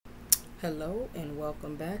Hello and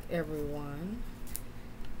welcome back, everyone.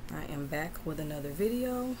 I am back with another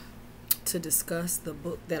video to discuss the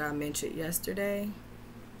book that I mentioned yesterday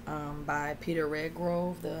by Peter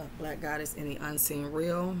Redgrove, The Black Goddess in the Unseen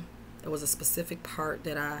Real. There was a specific part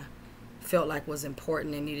that I felt like was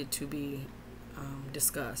important and needed to be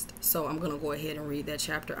discussed. So I'm going to go ahead and read that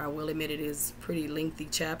chapter. I will admit it is a pretty lengthy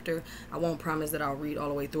chapter. I won't promise that I'll read all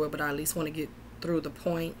the way through it, but I at least want to get through the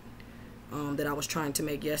point that I was trying to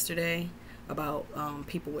make yesterday about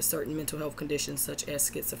people with certain mental health conditions such as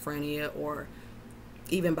schizophrenia or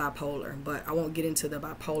even bipolar. But I won't get into the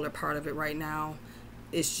bipolar part of it right now.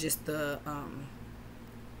 It's just the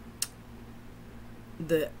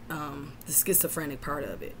schizophrenic part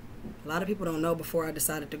of it. A lot of people don't know, before I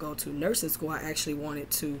decided to go to nursing school, I actually wanted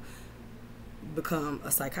to become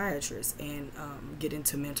a psychiatrist and get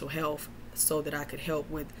into mental health so that I could help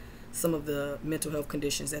with some of the mental health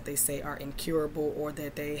conditions that they say are incurable or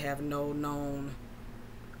that they have no known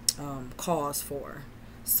cause for.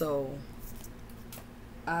 So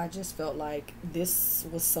I just felt like this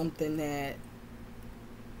was something that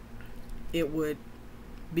it would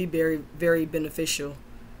be very, very beneficial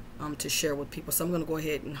to share with people. So I'm going to go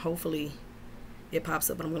ahead and hopefully it pops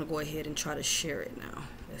up, but I'm going to go ahead and try to share it now.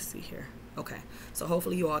 Let's see here. Okay, so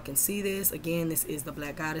hopefully you all can see this. Again, this is The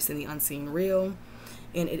Black Goddess in the Unseen Real.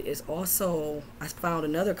 And it is also, I found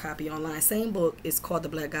another copy online, same book. It's called The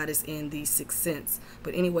Black Goddess in the Sixth Sense.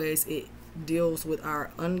 But anyways, it deals with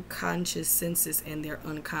our unconscious senses and their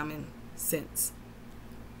uncommon sense.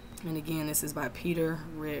 And again, this is by Peter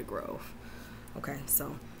Redgrove. Okay,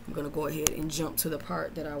 so I'm going to go ahead and jump to the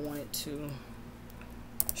part that I wanted to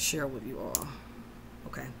share with you all.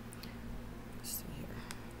 Okay, let's see here.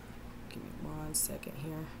 Give me 1 second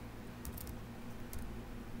here.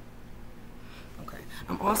 Okay,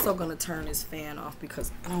 I'm also going to turn this fan off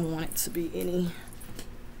because I don't want it to be any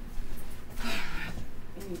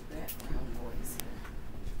background noise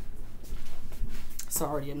here. It's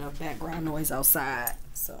already enough background noise outside,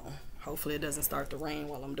 so hopefully it doesn't start to rain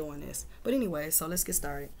while I'm doing this. But anyway, so let's get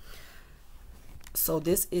started. So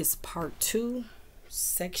this is part 2,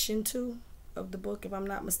 section 2 of the book, if I'm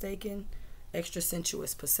not mistaken.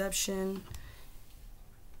 Extrasensuous Perception,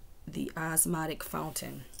 the Osmotic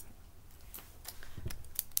Fountain.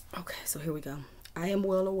 Okay, so here we go. I am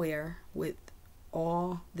well aware, with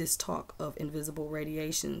all this talk of invisible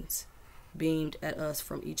radiations beamed at us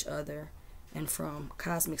from each other and from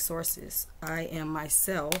cosmic sources, I am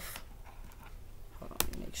myself, hold on,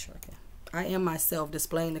 let me make sure I can. I am myself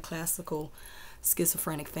displaying the classical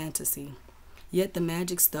schizophrenic fantasy. Yet the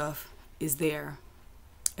magic stuff is there,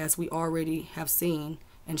 as we already have seen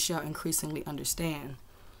and shall increasingly understand.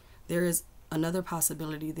 There is another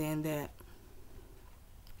possibility then, that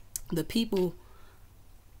the people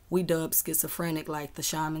we dub schizophrenic, like the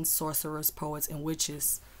shamans, sorcerers, poets, and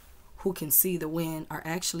witches, who can see the wind, are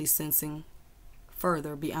actually sensing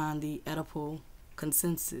further beyond the Oedipal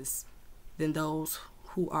consensus than those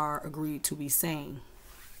who are agreed to be sane.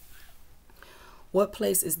 What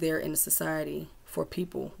place is there in the society for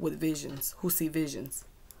people with visions, who see visions?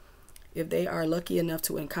 If they are lucky enough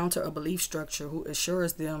to encounter a belief structure who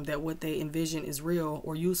assures them that what they envision is real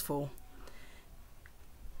or useful,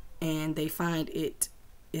 and they find it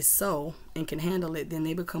is so and can handle it, then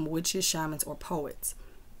they become witches, shamans, or poets.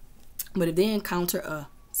 But if they encounter a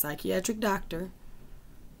psychiatric doctor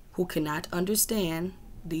who cannot understand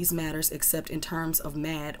these matters except in terms of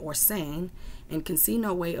mad or sane, and can see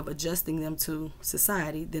no way of adjusting them to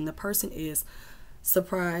society, then the person is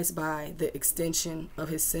surprised by the extension of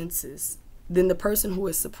his senses. Then the person who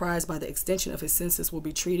is surprised by the extension of his senses will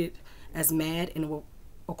be treated as mad and will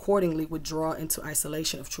accordingly withdraw into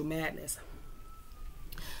isolation of true madness.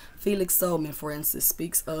 Felix Solman, for instance,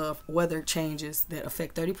 speaks of weather changes that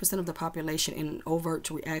affect 30% of the population in an overt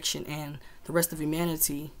reaction, and the rest of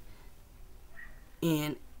humanity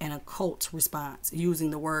in an occult response,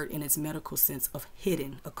 using the word in its medical sense of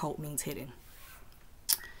hidden. Occult means hidden.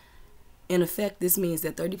 In effect, this means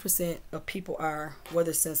that 30% of people are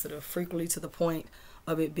weather sensitive, frequently to the point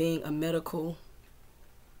of it being a medical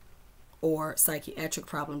or psychiatric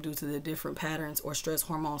problem due to the different patterns or stress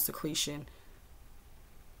hormone secretion,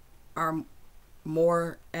 are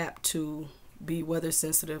more apt to be weather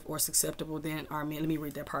sensitive or susceptible than our men. Let me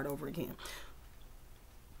read that part over again.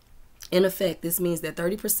 In effect, this means that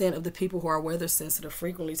 30% of the people who are weather sensitive,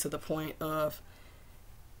 frequently to the point of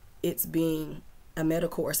it's being a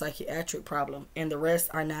medical or psychiatric problem, and the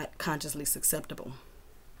rest are not consciously susceptible.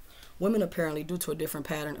 Women, apparently, due to a different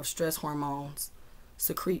pattern of stress hormones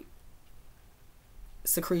secretion,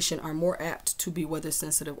 are more apt to be weather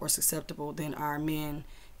sensitive or susceptible than our men,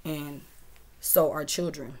 and so are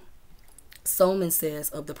children. Solman says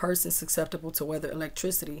of the person susceptible to weather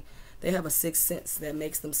electricity, they have a sixth sense that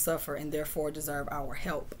makes them suffer and therefore deserve our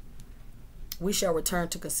help. We shall return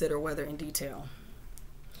to consider weather in detail.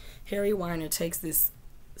 Harry Weiner takes this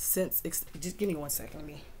sense. Just give me 1 second. Let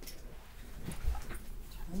me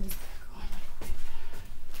turn this back on.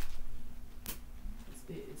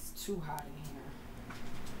 It's too hot in here.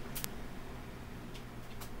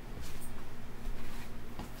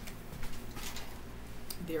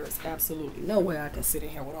 There is absolutely no way I can sit in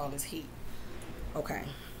here with all this heat. Okay,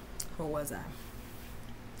 where was I?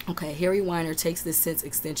 Okay, Harry Weiner takes this sense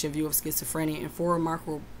extension view of schizophrenia in four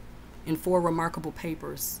remarkable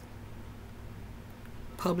papers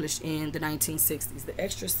published in the 1960s. The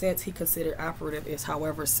extra sense he considered operative is,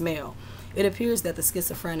 however, smell. It appears that the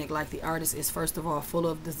schizophrenic, like the artist, is first of all full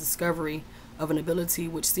of the discovery of an ability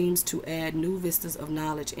which seems to add new vistas of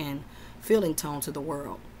knowledge and feeling tone to the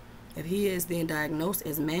world. If he is then diagnosed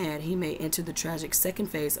as mad, he may enter the tragic second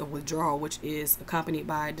phase of withdrawal, which is accompanied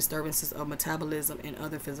by disturbances of metabolism and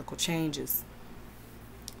other physical changes.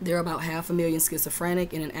 There are about 500,000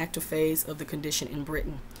 schizophrenic in an active phase of the condition in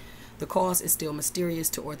Britain. The cause is still mysterious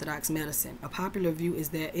to orthodox medicine. A popular view is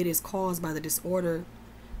that it is caused by the disordered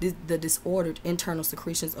internal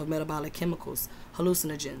secretions of metabolic chemicals,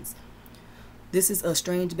 hallucinogens. This is a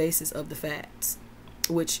strange basis of the facts,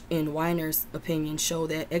 which in Weiner's opinion show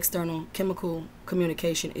that external chemical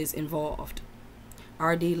communication is involved.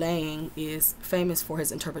 R.D. Laing is famous for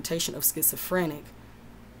his interpretation of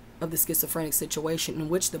the schizophrenic situation, in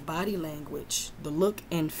which the body language, the look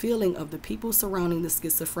and feeling of the people surrounding the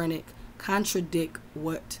schizophrenic contradict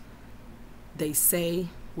what they say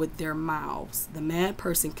with their mouths. The mad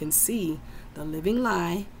person can see the living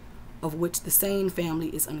lie of which the sane family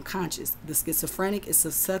is unconscious. The schizophrenic is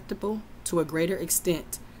susceptible to a greater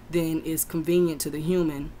extent than is convenient to the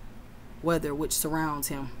human weather which surrounds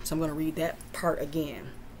him. So I'm going to read that part again,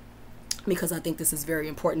 because I think this is very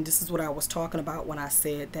important. This is what I was talking about when I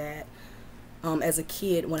said that as a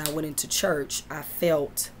kid, when I went into church, I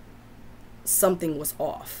felt something was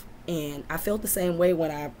off. And I felt the same way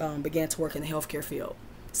when I began to work in the healthcare field.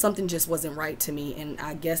 Something just wasn't right to me. And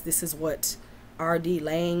I guess this is what R.D.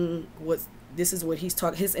 Laing was. This is what he's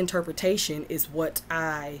talking. His interpretation is what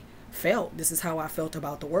I felt. This is how I felt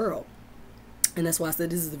about the world. And that's why I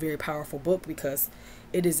said this is a very powerful book, because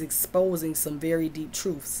it is exposing some very deep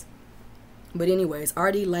truths. But anyways,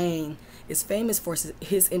 R.D. Laing is famous for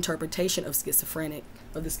his interpretation of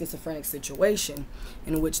the schizophrenic situation,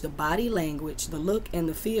 in which the body language, the look, and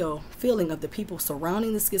the feeling of the people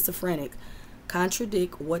surrounding the schizophrenic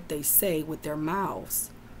contradict what they say with their mouths.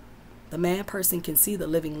 The mad person can see the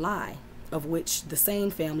living lie of which the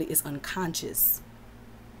sane family is unconscious.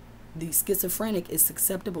 The schizophrenic is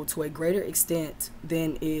susceptible to a greater extent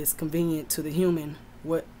than is convenient to the human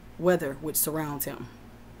weather which surrounds him.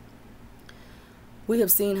 We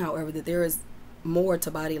have seen, however, that there is more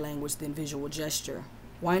to body language than visual gesture.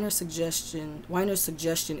 Weiner's suggestion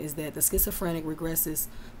is that the schizophrenic regresses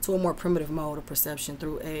to a more primitive mode of perception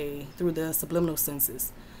through the subliminal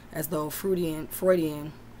senses, as though Freudian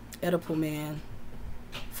Oedipal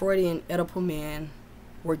man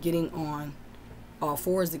were getting on all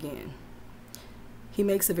fours again. He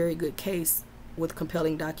makes a very good case with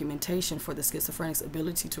compelling documentation for the schizophrenic's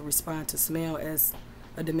ability to respond to smell as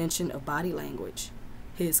a dimension of body language.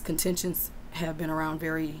 His contentions have been around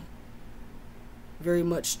very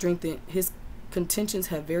much strengthened. His contentions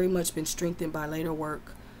have very much been strengthened by later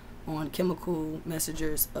work on chemical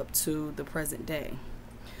messengers up to the present day.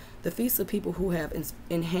 The feats of people who have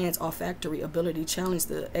enhanced olfactory ability challenge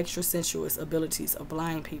the extrasensuous abilities of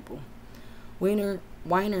blind people.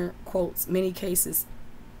 Weiner quotes many cases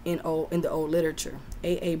in the old literature.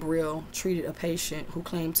 A. Brill treated a patient who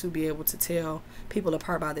claimed to be able to tell people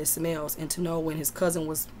apart by their smells and to know when his cousin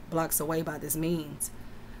was blocks away by this means.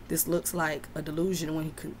 This looks like a delusion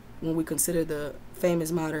when we consider the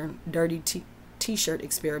famous modern dirty t-shirt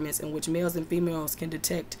experiments, in which males and females can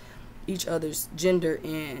detect each other's gender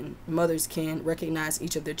and mothers can recognize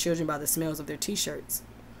each of their children by the smells of their t-shirts.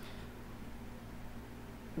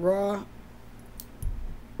 Raw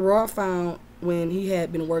found, when he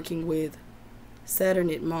had been working with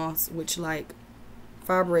Saturniid moths, which, like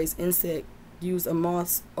fibrous insect, use a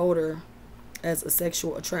moth's odor as a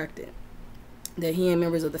sexual attractant, that he and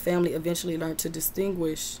members of the family eventually learned to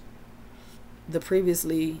distinguish the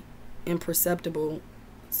previously imperceptible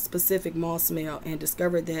specific moth smell and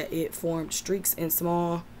discovered that it formed streaks in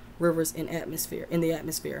small rivers in the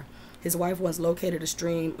atmosphere. His wife once located a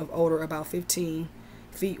stream of odor about 15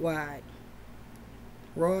 feet wide.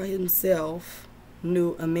 Raw himself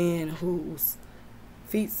knew a man whose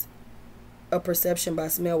feats a perception by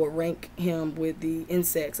smell would rank him with the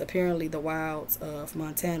insects, apparently the wilds of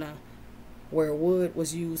Montana, where wood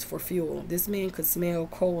was used for fuel. This man could smell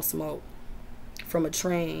coal smoke from a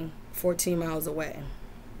train 14 miles away.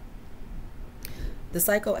 The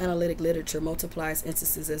psychoanalytic literature multiplies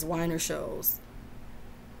instances as Weiner shows.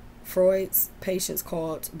 Freud's patients,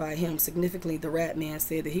 called by him significantly the rat man,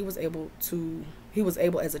 said that he was able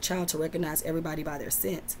as a child to recognize everybody by their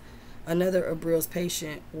scent. Another of Brill's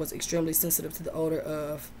patient was extremely sensitive to the odor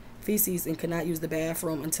of feces and could not use the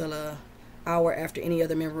bathroom until an hour after any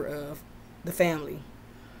other member of the family.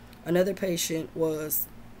 Another patient was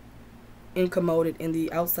incommoded in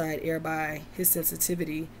the outside air by his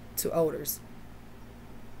sensitivity to odors.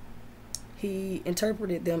 He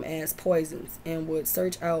interpreted them as poisons and would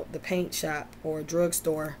search out the paint shop or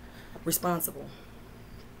drugstore responsible.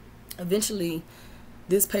 Eventually,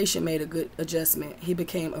 this patient made a good adjustment. He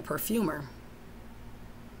became a perfumer.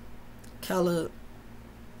 Kalogerakis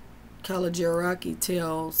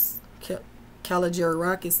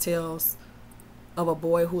tells of a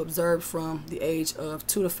boy who observed from the age of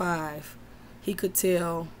 2 to 5. He could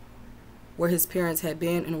tell where his parents had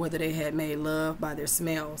been and whether they had made love by their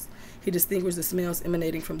smells. He distinguished the smells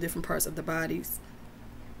emanating from different parts of the bodies,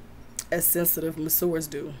 as sensitive masseurs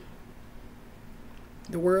do.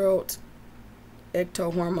 The word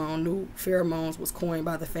ectohormone, new pheromones, was coined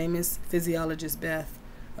by the famous physiologist Beth,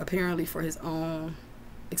 apparently from his own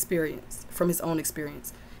experience.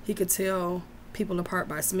 He could tell people apart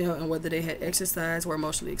by smell and whether they had exercised, were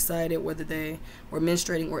emotionally excited, whether they were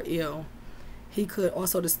menstruating or ill. He could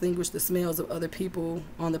also distinguish the smells of other people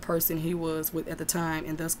on the person he was with at the time,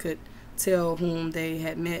 and thus could tell whom they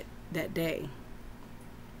had met that day.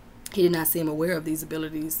 He did not seem aware of these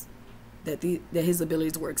abilities, that his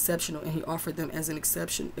abilities were exceptional, and he offered them as an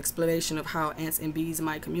explanation of how ants and bees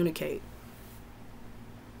might communicate.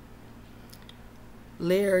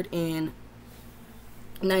 Laird in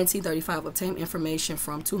 1935 obtained information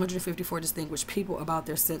from 254 distinguished people about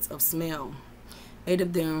their sense of smell. 8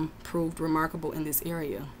 of them proved remarkable in this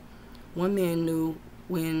area. One man knew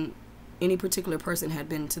when any particular person had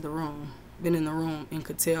been in the room, and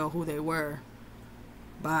could tell who they were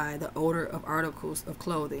by the odor of articles of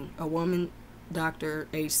clothing. A woman doctor,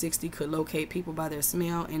 age 60, could locate people by their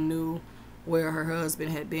smell and knew where her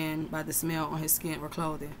husband had been by the smell on his skin or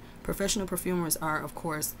clothing. Professional perfumers are, of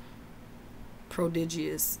course,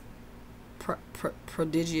 prodigious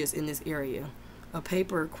in this area. A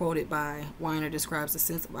paper quoted by Weiner describes the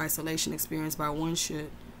sense of isolation experienced by one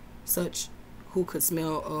such who could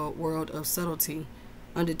smell a world of subtlety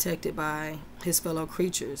undetected by his fellow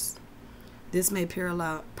creatures. This may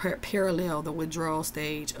parallel the withdrawal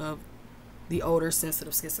stage of the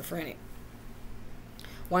odor-sensitive schizophrenic.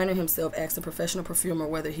 Weiner himself asked a professional perfumer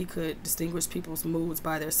whether he could distinguish people's moods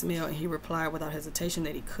by their smell, and he replied without hesitation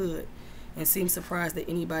that he could, and seemed surprised that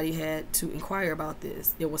anybody had to inquire about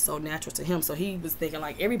this. It was so natural to him. So he was thinking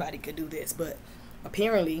like everybody could do this, but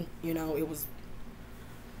apparently, it was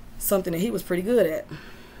something that he was pretty good at,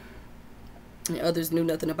 and others knew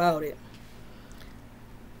nothing about it.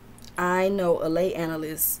 I know a lay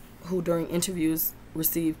analyst who during interviews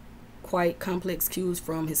received quite complex cues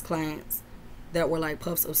from his clients that were like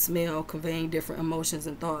puffs of smell conveying different emotions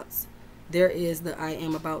and thoughts. There is the I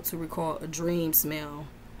am about to recall a dream smell.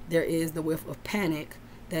 There is the whiff of panic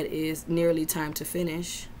that is nearly time to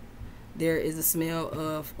finish. There is the smell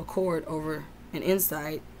of accord over an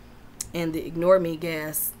insight, and the ignore me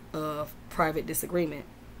gas of private disagreement.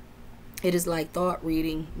 It is like thought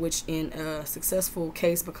reading, which in a successful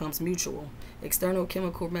case becomes mutual. External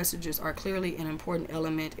chemical messages are clearly an important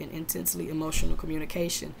element in intensely emotional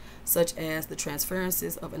communication, such as the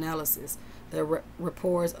transferences of analysis, the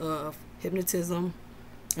rapports of hypnotism,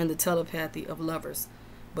 and the telepathy of lovers.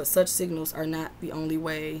 But such signals are not the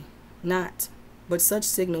only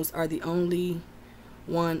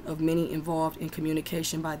one of many involved in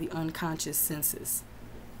communication by the unconscious senses.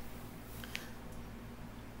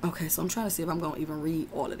 Okay, so I'm trying to see if I'm going to even read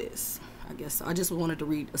all of this. I guess I just wanted to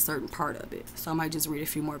read a certain part of it, so I might just read a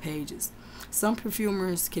few more pages. Some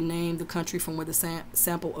perfumers can name the country from where the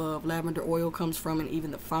sample of lavender oil comes from, and even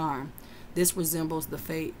the farm. This resembles the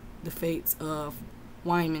fates of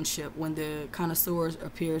winemanship, when the connoisseur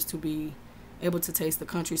appears to be able to taste the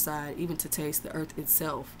countryside, even to taste the earth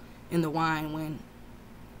itself in the wine, when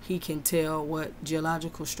he can tell what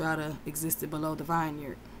geological strata existed below the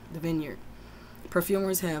vineyard.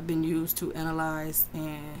 Perfumers have been used to analyze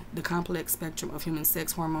the complex spectrum of human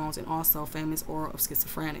sex hormones and also famous aura of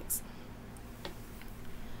schizophrenics.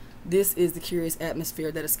 This is the curious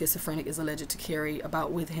atmosphere that a schizophrenic is alleged to carry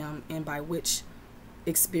about with him, and by which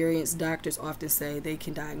Experienced doctors often say they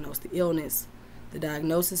can diagnose the illness. The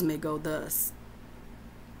diagnosis may go thus: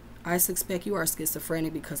 I suspect you are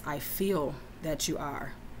schizophrenic because I feel that you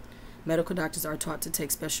are. Medical doctors are taught to take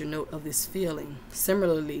special note of this feeling.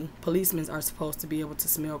 Similarly, policemen are supposed to be able to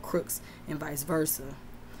smell crooks and vice versa.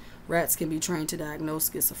 Rats can be trained to diagnose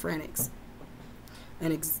schizophrenics.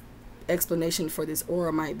 An explanation for this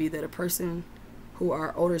aura might be that persons who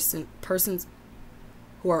are odor sensitive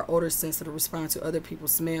respond to other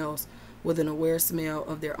people's smells with an aware smell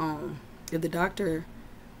of their own. If the doctor,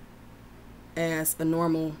 as a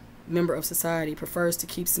normal member of society, prefers to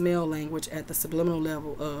keep smell language at the subliminal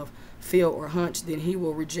level of feel or hunch, then he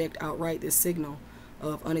will reject outright this signal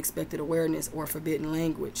of unexpected awareness or forbidden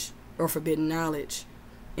language or forbidden knowledge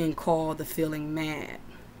and call the feeling mad.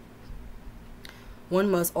 One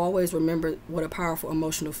must always remember what a powerful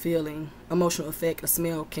emotional effect a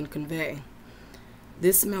smell can convey.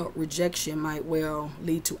 This smell rejection might well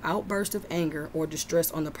lead to outbursts of anger or distress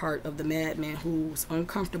on the part of the madman, whose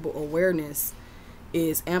uncomfortable awareness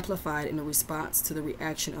is amplified in the response to the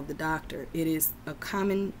reaction of the doctor. It is a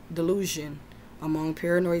common delusion among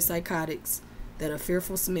paranoid psychotics that a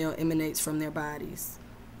fearful smell emanates from their bodies,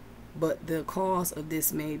 but the cause of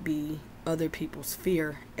this may be other people's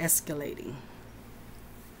fear escalating.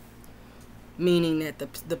 Meaning that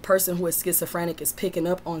the person who is schizophrenic is picking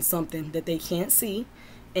up on something that they can't see,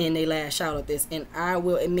 and they lash out at this. And I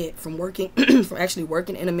will admit, from actually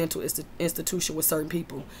working in a mental institution with certain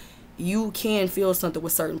people, you can feel something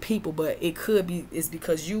with certain people, but it's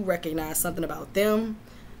because you recognize something about them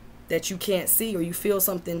that you can't see, or you feel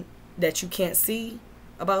something that you can't see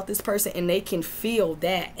about this person, and they can feel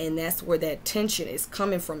that, and that's where that tension is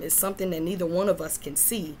coming from. It's something that neither one of us can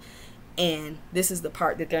see, and this is the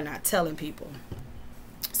part that they're not telling people.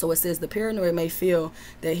 So it says the paranoid may feel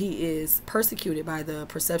that he is persecuted by the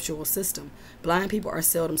perceptual system. Blind people are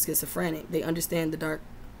seldom schizophrenic. They understand the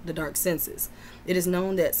dark senses. It is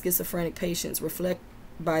known that schizophrenic patients reflect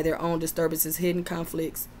by their own disturbances hidden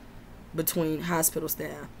conflicts between hospital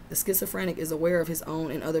staff. The schizophrenic is aware of his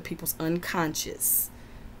own and other people's unconscious.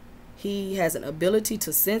 He has an ability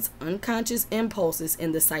to sense unconscious impulses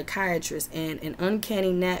in the psychiatrist and an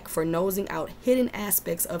uncanny knack for nosing out hidden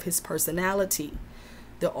aspects of his personality.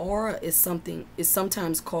 The aura is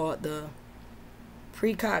sometimes called the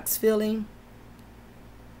precox feeling,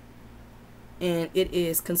 and it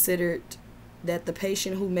is considered that the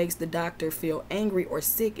patient who makes the doctor feel angry or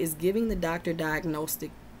sick is giving the doctor diagnostic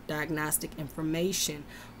information.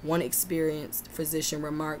 One experienced physician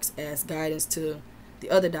remarks as guidance to the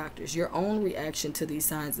other doctors: your own reaction to these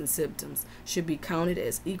signs and symptoms should be counted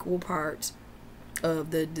as equal parts of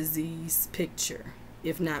the disease picture.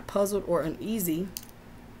 If not puzzled or uneasy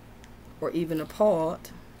or even appalled,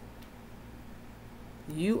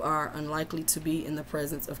 you are unlikely to be in the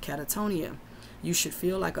presence of catatonia. You should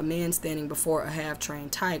feel like a man standing before a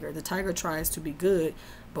half-trained tiger. The tiger tries to be good,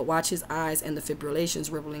 but watch his eyes and the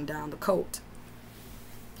fibrillations rippling down the coat.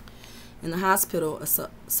 In the hospital, a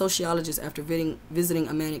sociologist, after visiting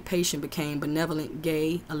a manic patient, became benevolent,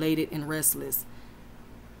 gay, elated, and restless.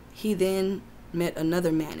 He then met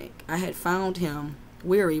another manic. I had found him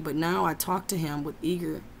weary, but now I talked to him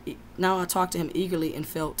eagerly and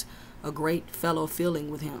felt a great fellow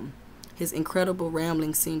feeling with him. His incredible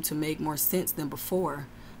ramblings seemed to make more sense than before.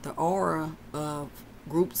 The aura of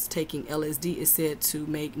groups taking LSD is said to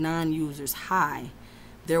make non-users high.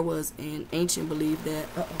 There was an ancient belief that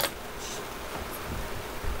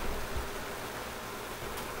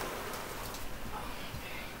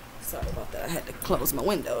sorry about that, I had to close my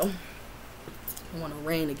window. I want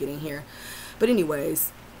rain to get in here. But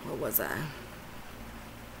anyways, where was I?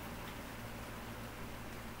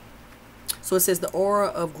 So it says the aura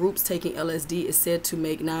of groups taking LSD is said to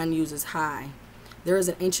make non-users high. There is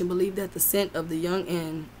an ancient belief that the scent of the young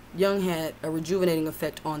had a rejuvenating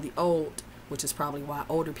effect on the old, which is probably why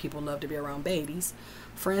older people love to be around babies.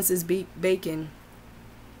 Francis Bacon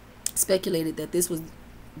speculated that this was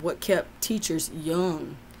what kept teachers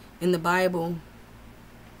young. In the Bible,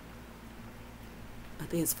 I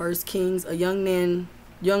think it's 1 Kings, a young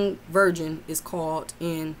virgin is called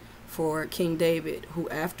in for King David, who,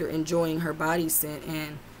 after enjoying her body scent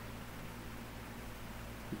and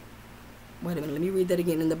wait a minute, let me read that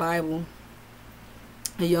again. In the Bible,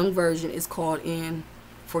 a young virgin is called in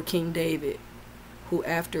for King David, who,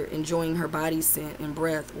 after enjoying her body scent and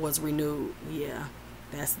breath, was renewed. Yeah,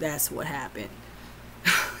 that's what happened.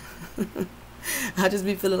 I just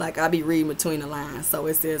be feeling like I be reading between the lines. So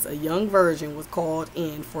it says a young virgin was called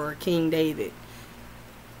in for King David,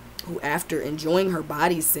 who, after enjoying her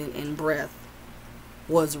body scent and breath,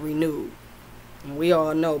 was renewed. And we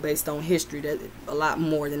all know, based on history, that a lot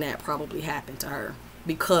more than that probably happened to her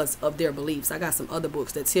because of their beliefs. I got some other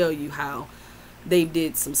books that tell you how they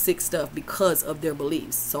did some sick stuff because of their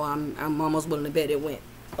beliefs. So I'm almost willing to bet it went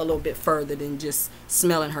a little bit further than just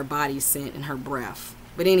smelling her body scent and her breath.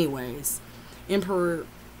 But anyways, Emperor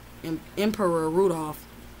Rudolph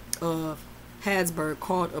of Habsburg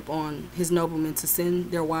called upon his noblemen to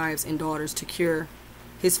send their wives and daughters to cure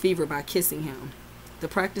his fever by kissing him. The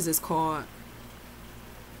practice is called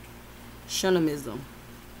Shunamism,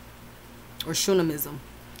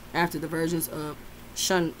 after the virgins of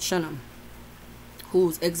Shunem,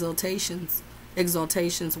 whose exaltations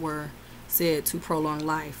were said to prolong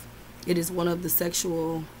life. It is one of the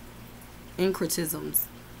sexual syncretisms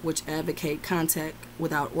which advocate contact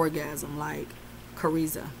without orgasm, like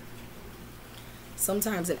Cariza.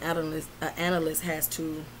 Sometimes an analyst has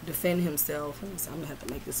to defend himself. I'm going to have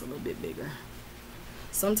to make this a little bit bigger.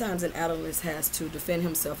 Sometimes an analyst has to defend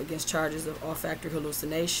himself against charges of olfactory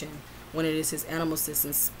hallucination when it is his animal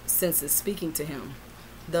senses speaking to him.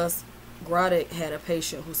 Thus, Grodek had a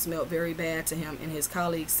patient who smelled very bad to him, and his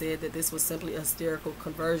colleagues said that this was simply a hysterical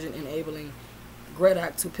conversion, enabling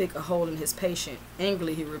Grodek to pick a hole in his patient.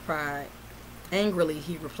 Angrily he replied,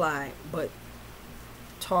 but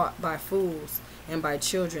taught by fools and by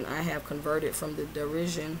children, I have converted from the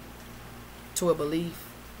derision to a belief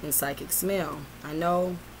in psychic smell. I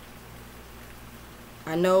know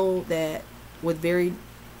that with that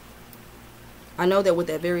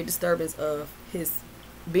very disturbance of his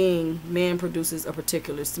being, man produces a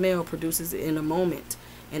particular smell, produces it in a moment,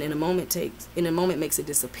 and in a moment makes it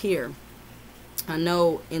disappear. I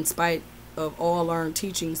know, in spite of all learned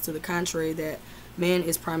teachings to the contrary, that man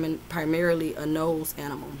is primarily a nose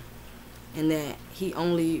animal, and that he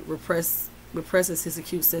only represses his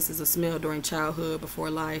acute senses of smell during childhood before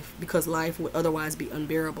life, because life would otherwise be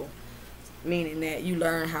unbearable. Meaning that you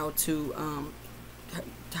learn how to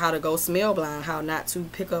go smell blind, how not to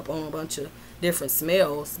pick up on a bunch of different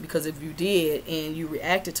smells, because if you did and you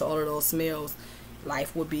reacted to all of those smells,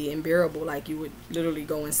 life would be unbearable. Like, you would literally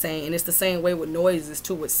go insane. And it's the same way with noises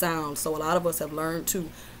too, with sound. So a lot of us have learned to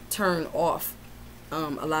turn off a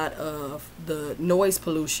lot of the noise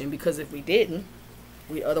pollution, because if we didn't,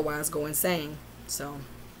 we'd otherwise go insane. So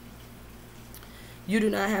you do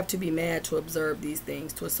not have to be mad to observe these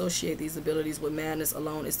things. To associate these abilities with madness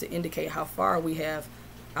alone is to indicate how far we have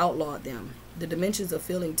outlawed them. The dimensions of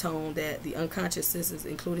feeling tone that the unconscious senses,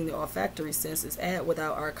 including the olfactory senses, add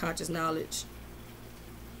without our conscious knowledge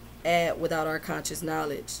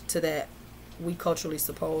to that we culturally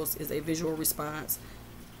suppose is a visual response,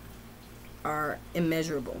 are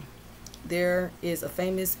immeasurable. There is a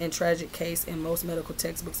famous and tragic case in most medical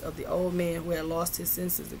textbooks of the old man who had lost his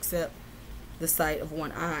senses except the sight of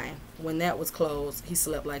one eye. When that was closed, he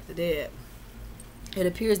slept like the dead. It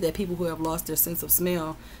appears that people who have lost their sense of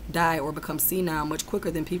smell die or become senile much quicker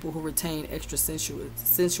than people who retain extra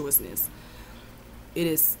sensuousness. It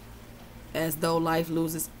is as though life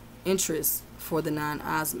loses interest for the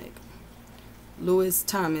non-osmic. Lewis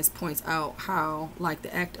Thomas points out how, like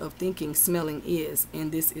the act of thinking, smelling is,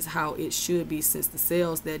 and this is how it should be, since the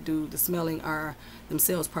cells that do the smelling are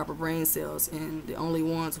themselves proper brain cells, and the only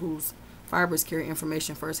ones whose fibers carry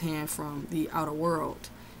information firsthand from the outer world.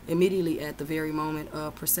 Immediately at the very moment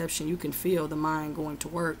of perception, you can feel the mind going to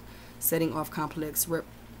work, setting off complex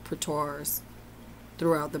repertoires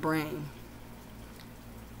throughout the brain,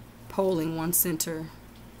 polling one center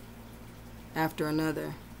after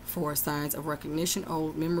another for signs of recognition,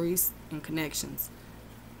 old memories, and connections.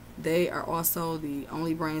 They are also the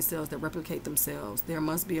only brain cells that replicate themselves. There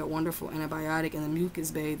must be a wonderful antibiotic in the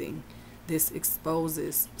mucus bathing. This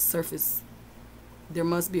exposes surface. There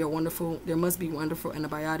must be wonderful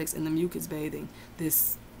antibiotics in the mucus bathing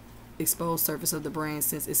this exposed surface of the brain,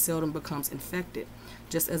 since it seldom becomes infected.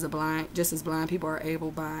 Just as blind people are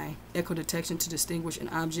able by echo detection to distinguish an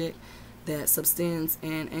object that subtends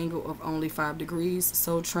an angle of only 5 degrees,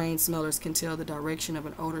 so trained smellers can tell the direction of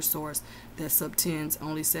an odor source that subtends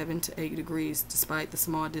only 7 to 8 degrees despite the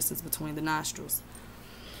small distance between the nostrils.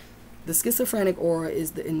 The schizophrenic aura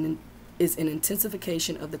is an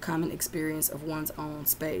intensification of the common experience of one's own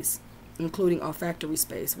space, including olfactory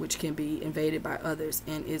space, which can be invaded by others,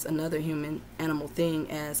 and is another human-animal thing,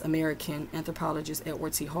 as American anthropologist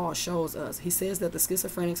Edward T. Hall shows us. He says that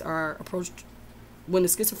when the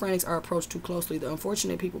schizophrenics are approached too closely, the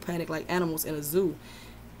unfortunate people panic like animals in a zoo.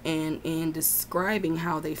 And in describing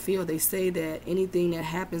how they feel, they say that anything that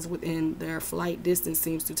happens within their flight distance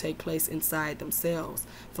seems to take place inside themselves.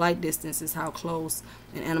 Flight distance is how close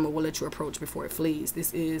an animal will let you approach before it flees.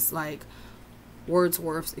 This is like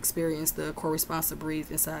Wordsworth's experience, the co-responsive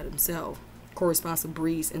breathe inside himself. co-responsive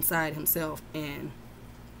breathes inside himself, and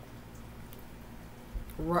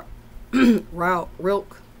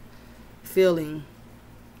Rilke feeling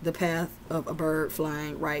the path of a bird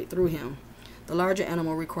flying right through him. The larger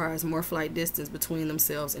animal requires more flight distance between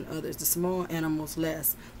themselves and others. The small animals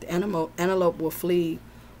less. The antelope will flee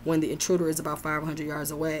when the intruder is about 500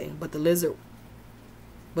 yards away, but the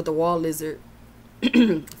wall lizard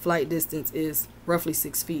flight distance is roughly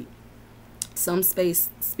 6 feet. Some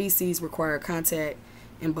species require contact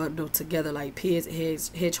and bundle together like pigs,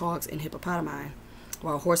 hedgehogs, and hippopotami,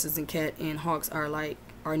 while horses and cat and hawks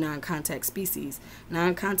are non-contact species.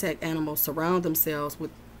 Non-contact animals surround themselves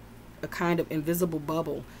with a kind of invisible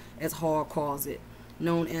bubble, as Hall calls it,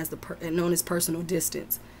 known as personal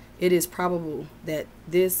distance. It is probable that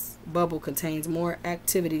this bubble contains more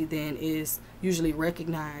activity than is usually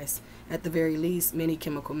recognized, at the very least, many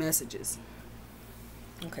chemical messages.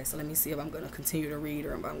 Okay, so let me see if I'm going to continue to read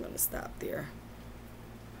or if I'm going to stop there.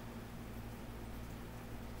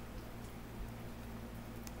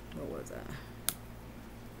 Where was I?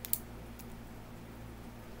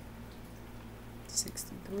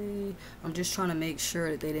 63. I'm just trying to make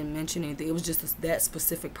sure that they didn't mention anything. It was just that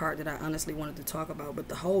specific part that I honestly wanted to talk about. But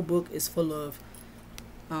the whole book is full of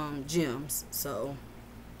gems. So,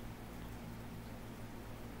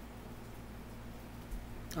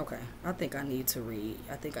 okay. I think I need to read.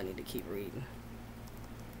 I think I need to keep reading.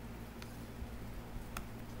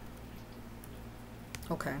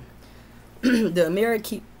 Okay.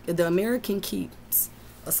 The American keeps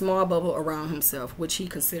a small bubble around himself, which he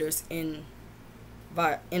considers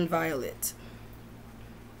inviolate,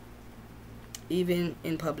 even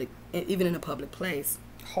in a public place.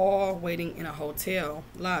 Hall, waiting in a hotel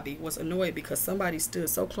lobby, was annoyed because somebody stood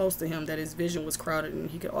so close to him that his vision was crowded and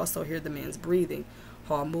he could also hear the man's breathing.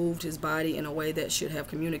 Hall moved his body in a way that should have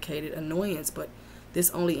communicated annoyance, but this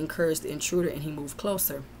only encouraged the intruder, and he moved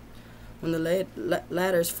closer. When the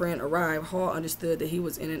latter's friend arrived, Hall understood that he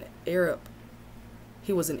was an Arab,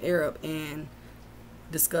 and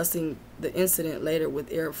discussing the incident later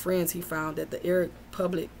with Arab friends, he found that the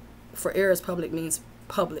Arabs, public means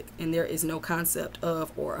public, and there is no concept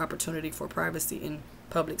of or opportunity for privacy in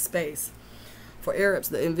public space. For Arabs,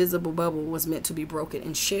 the invisible bubble was meant to be broken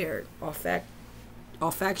and shared.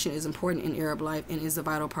 Olfaction is important in Arab life and is a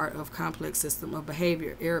vital part of complex system of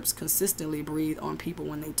behavior. Arabs consistently breathe on people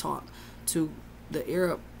when they talk. To the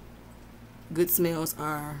Arab, good smells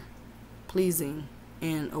are pleasing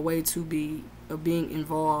and a way of being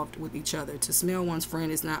involved with each other. To smell one's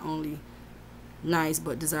friend is not only nice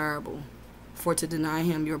but desirable. For to deny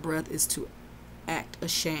him your breath is to act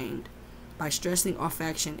ashamed. By stressing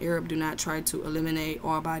olfaction, Arabs do not try to eliminate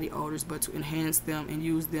all body odors, but to enhance them and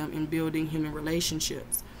use them in building human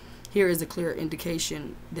relationships. Here is a clear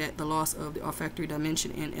indication that the loss of the olfactory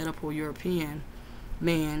dimension in Oedipal European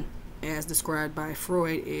man, as described by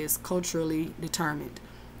Freud, is culturally determined.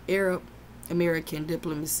 Arab American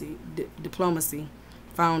diplomacy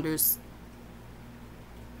founders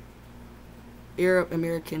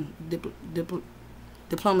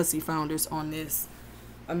on this.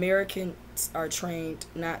 Americans are trained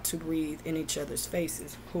not to breathe in each other's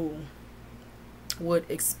faces, who would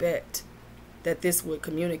expect that this would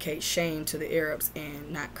communicate shame to the Arabs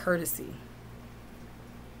and not courtesy.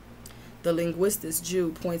 The linguist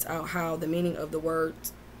Jew points out how the meaning of the word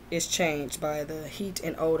is changed by the heat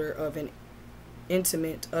and odor of an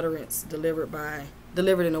intimate utterance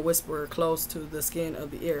delivered in a whisper close to the skin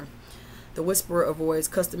of the ear. The whisperer avoids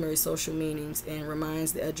customary social meanings and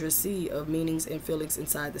reminds the addressee of meanings and feelings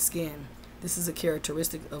inside the skin. This is a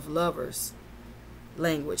characteristic of lovers'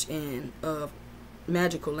 language and of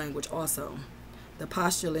magical language also. The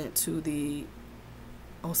postulant to the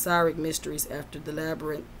Osiric mysteries after the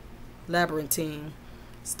labyrinthine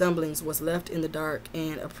stumblings was left in the dark,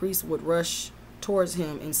 and a priest would rush towards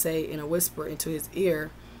him and say in a whisper into his ear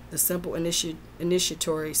the simple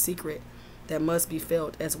initiatory secret that must be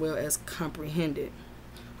felt as well as comprehended.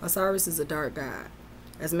 Osiris is a dark god.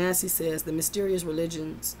 As Massey says, the mysterious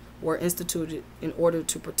religions were instituted in order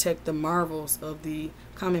to protect the marvels of the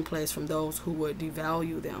commonplace from those who would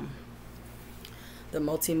devalue them. The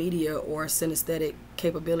multimedia or synesthetic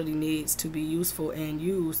capability needs to be useful and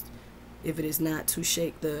used if it is not to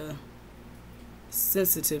shake the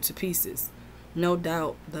sensitive to pieces. No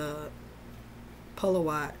doubt the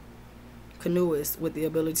Polawatt canoeist, with the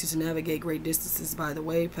ability to navigate great distances by the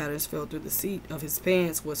wave patterns felt through the seat of his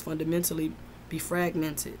pants, was fundamentally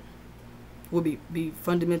fragmented,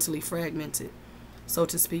 so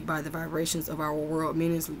to speak, by the vibrations of our world,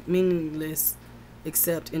 meaningless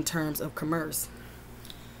except in terms of commerce.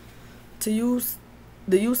 To use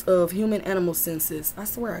The use of human animal senses. I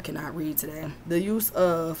swear I cannot read today. The use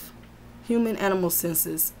of human animal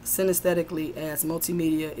senses synesthetically as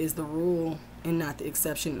multimedia is the rule and not the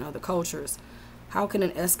exception in other cultures. How can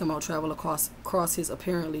an Eskimo travel across his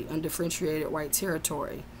apparently undifferentiated white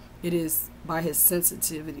territory? It is by his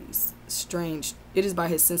sensitivities strange. It is by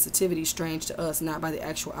his sensitivity strange to us, not by the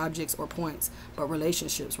actual objects or points, but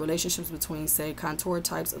relationships. Relationships between, say, contour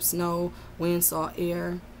types of snow, wind, salt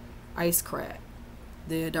air, ice crack.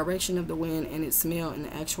 The direction of the wind and its smell and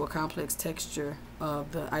the actual complex texture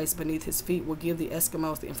of the ice beneath his feet will give the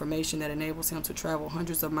Eskimos the information that enables him to travel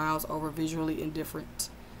hundreds of miles over visually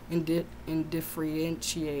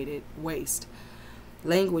indifferentiated waste.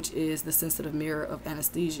 Language is the sensitive mirror of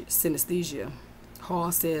synesthesia.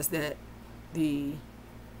 Hall says that the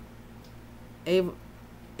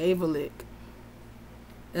Avalik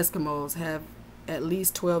Eskimos have at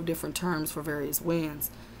least 12 different terms for various winds.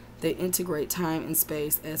 They integrate time and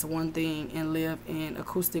space as one thing and live in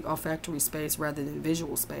acoustic olfactory space rather than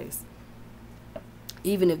visual space.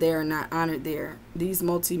 Even if they are not honored there, these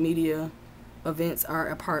multimedia events are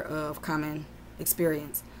a part of common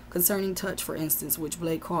experience. Concerning touch, for instance, which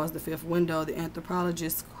Blake calls the fifth window, the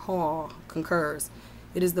anthropologist Hall concurs.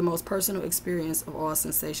 It is the most personal experience of all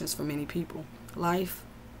sensations for many people. Life,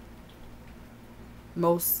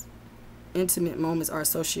 most intimate moments are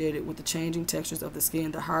associated with the changing textures of the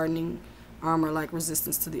skin, the hardening armor-like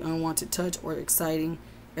resistance to the unwanted touch, or exciting,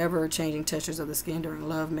 ever-changing textures of the skin during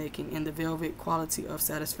love-making, and the velvet quality of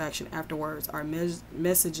satisfaction afterwards are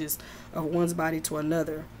messages of one's body to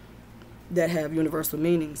another that have universal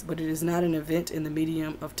meanings. But it is not an event in the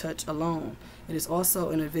medium of touch alone. It is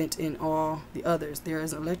also an event in all the others. There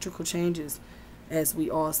is electrical changes, as we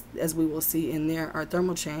will see, and there are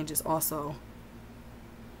thermal changes also,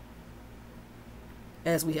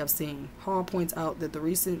 as we have seen. Hall points out that the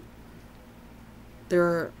recent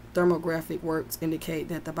thermographic works indicate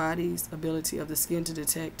that the body's ability of the skin to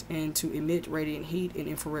detect and to emit radiant heat and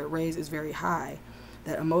infrared rays is very high,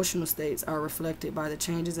 that emotional states are reflected by the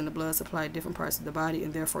changes in the blood supply at different parts of the body,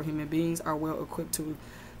 and therefore human beings are well equipped to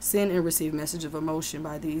send and receive messages of emotion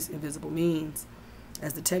by these invisible means.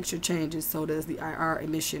 As the texture changes, so does the IR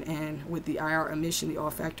emission, and with the IR emission, the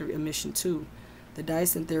olfactory emission too. The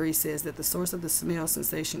Dyson theory says that the source of the smell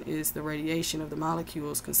sensation is the radiation of the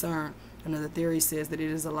molecules concerned. Another theory says that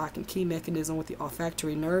it is a lock and key mechanism with the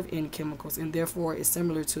olfactory nerve end chemicals, and therefore is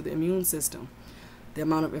similar to the immune system. The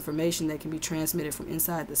amount of information that can be transmitted from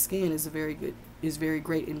inside the skin is very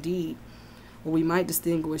great indeed. What we might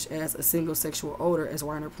distinguish as a single sexual odor, as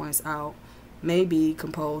Weiner points out, may be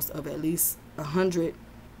composed of at least 100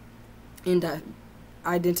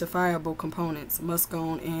 identifiable components,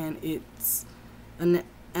 muscone and its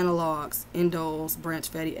analogs, indoles, branch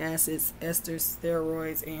fatty acids, esters,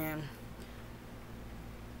 steroids, and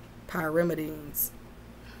pyrimidines.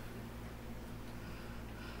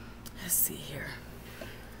 Let's see here.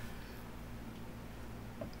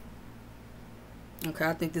 Okay,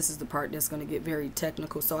 I think this is the part that's going to get very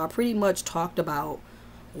technical. So I pretty much talked about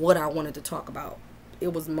what I wanted to talk about.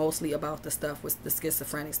 It was mostly about the stuff with the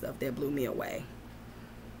schizophrenic stuff that blew me away.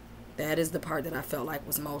 That is the part that I felt like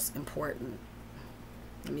was most important.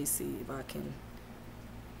 Let me see if I can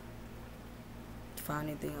find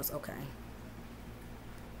anything else. Okay.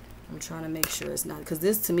 I'm trying to make sure it's not, because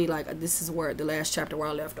this to me, like, this is where the last chapter where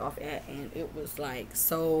I left off at, and it was like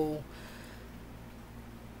so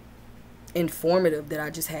informative that I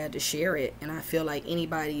just had to share it. And I feel like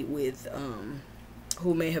anybody with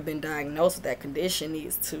who may have been diagnosed with that condition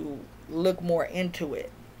needs to look more into it,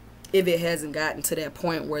 if it hasn't gotten to that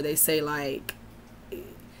point where they say, like,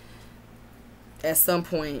 at some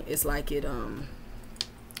point it's like it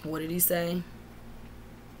what did he say,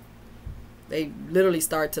 they literally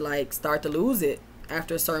start to lose it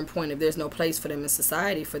after a certain point, if there's no place for them in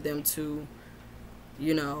society for them to,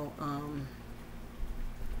 you know,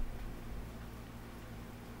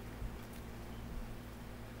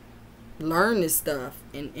 learn this stuff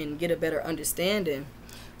and get a better understanding.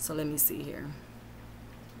 So let me see here.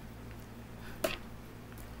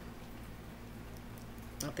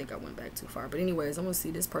 I think I went back too far. But anyways, I'm going to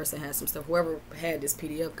see this person has some stuff. Whoever had this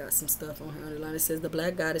PDF got some stuff on her underline. It says, the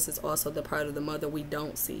black goddess is also the part of the mother we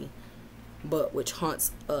don't see, but which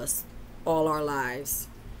haunts us all our lives.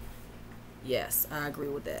 Yes, I agree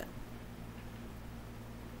with that.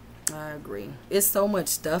 I agree. It's so much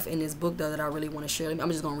stuff in this book, though, that I really want to share.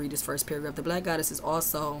 I'm just going to read this first paragraph. The black goddess is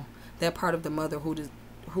also that part of the mother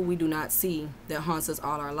who we do not see, that haunts us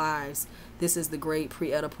all our lives. This is the great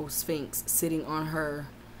pre-Oedipal Sphinx sitting on her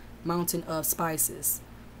mountain of spices.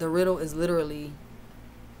 The riddle is literally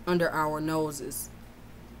under our noses.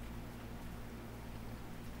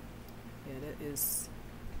 that is.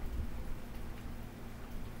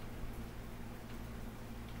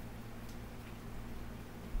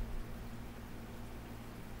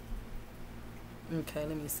 Okay,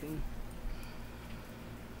 let me see.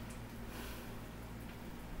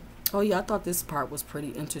 Oh yeah, I thought this part was pretty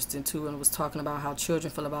interesting too, and it was talking about how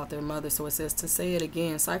children feel about their mother. So it says, to say it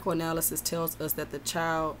again, psychoanalysis tells us that the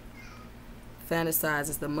child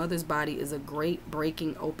fantasizes the mother's body is a great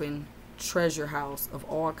breaking open treasure house of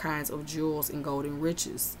all kinds of jewels and golden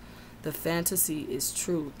riches. The fantasy is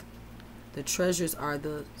truth. The treasures are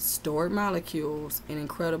the stored molecules and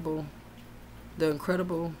the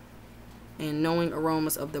incredible and knowing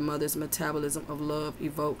aromas of the mother's metabolism of love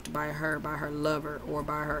evoked by her lover, or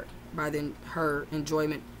by her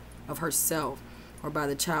enjoyment of herself, or by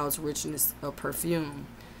the child's richness of perfume.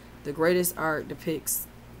 The greatest art depicts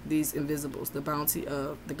these invisibles, the bounty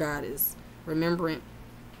of the goddess. Remembering,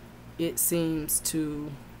 it seems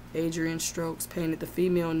to Adrian Stokes painted the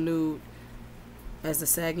female nude as the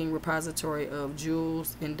sagging repository of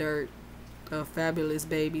jewels and dirt, of fabulous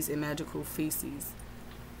babies and magical feces.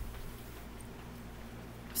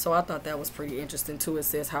 So I thought that was pretty interesting too. It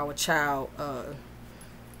says how a child,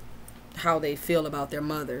 how they feel about their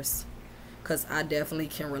mothers, because I definitely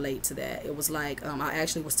can relate to that. It was like, I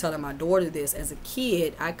actually was telling my daughter this. As a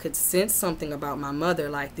kid, I could sense something about my mother,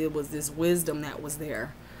 like there was this wisdom that was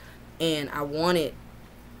there, and I wanted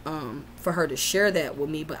for her to share that with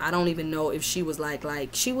me. But I don't even know if she was like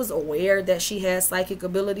she was aware that she had psychic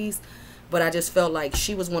abilities, but I just felt like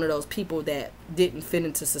she was one of those people that didn't fit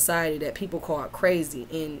into society, that people called crazy.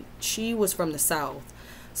 And she was from the South,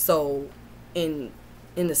 so in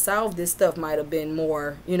the South, this stuff might have been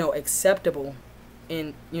more, acceptable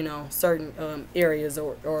in, certain areas,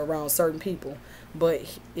 or around certain people.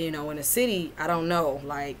 But, in the city, I don't know.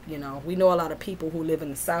 Like, we know a lot of people who live in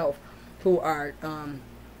the South who are,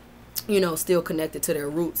 still connected to their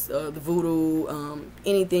roots, the voodoo,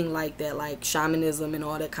 anything like that, like shamanism and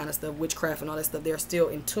all that kind of stuff, witchcraft and all that stuff. They're still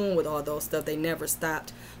in tune with all those stuff. They never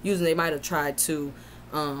stopped using. They might have tried to,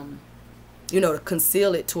 to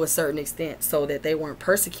conceal it to a certain extent so that they weren't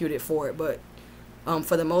persecuted for it. But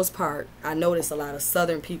for the most part, I noticed a lot of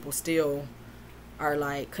Southern people still are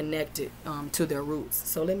like connected to their roots.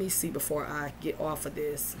 So let me see before I get off of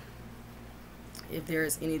this if there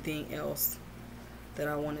is anything else that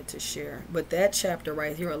I wanted to share. But that chapter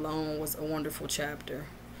right here alone was a wonderful chapter,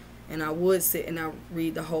 and I would sit and I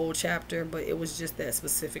read the whole chapter, but it was just that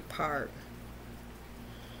specific part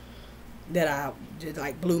that I just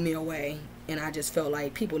like blew me away. And I just felt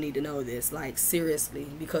like people need to know this, like seriously,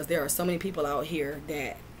 because there are so many people out here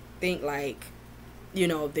that think like,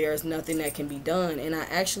 there's nothing that can be done. And I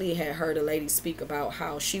actually had heard a lady speak about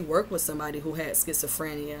how she worked with somebody who had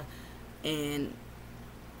schizophrenia, and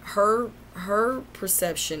her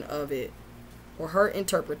perception of it, or her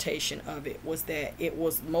interpretation of it, was that it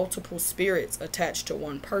was multiple spirits attached to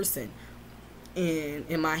one person. And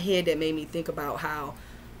in my head, that made me think about how,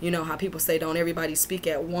 how people say don't everybody speak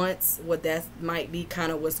at once. What that might be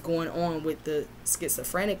kind of what's going on with the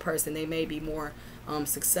schizophrenic person. They may be more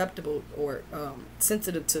susceptible or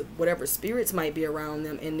sensitive to whatever spirits might be around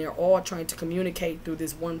them, and they're all trying to communicate through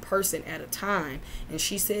this one person at a time. And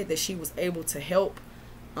she said that she was able to help,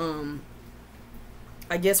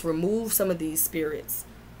 I guess, remove some of these spirits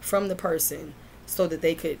from the person so that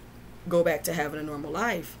they could go back to having a normal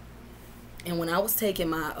life. And when I was taking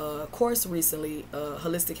my course recently,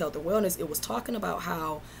 Holistic Health and Wellness, it was talking about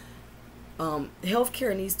how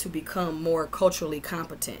healthcare needs to become more culturally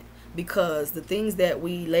competent, because the things that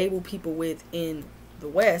we label people with in the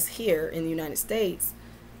West, here in the United States,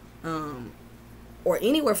 or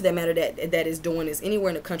anywhere for that matter that is doing this, anywhere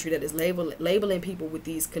in the country that is labeling people with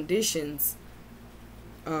these conditions,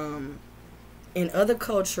 in other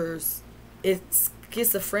cultures,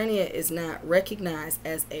 schizophrenia is not recognized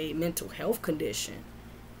as a mental health condition.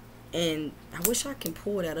 And I wish I can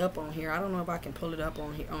pull that up on here. I don't know if I can pull it up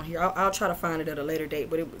on here. I'll try to find it at a later date.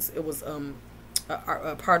 But it was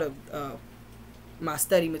a part of my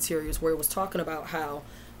study materials where it was talking about how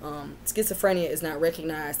schizophrenia is not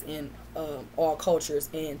recognized in all cultures,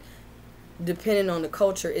 and depending on the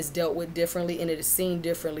culture, it's dealt with differently, and it is seen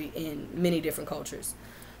differently in many different cultures.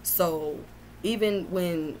 So even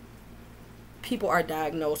when people are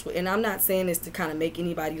diagnosed with, and I'm not saying this to kind of make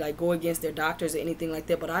anybody like go against their doctors or anything like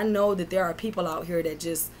that, but I know that there are people out here that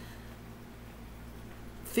just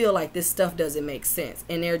feel like this stuff doesn't make sense,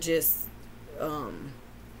 and they're just I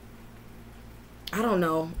don't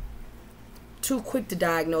know, too quick to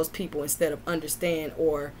diagnose people instead of understand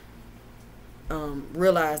or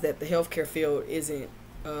realize that the healthcare field isn't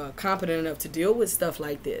competent enough to deal with stuff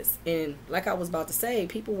like this. And like I was about to say,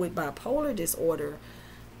 people with bipolar disorder,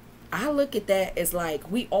 I look at that as like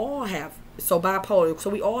we all have, so bipolar, so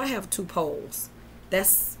we all have two poles.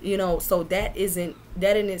 That's, you know, so that in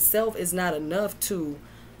itself is not enough to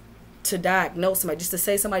diagnose somebody. Just to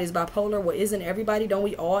say somebody's bipolar, well, isn't everybody? Don't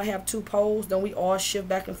we all have two poles? Don't we all shift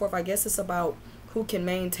back and forth? I guess it's about who can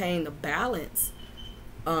maintain the balance.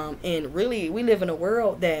 And really, we live in a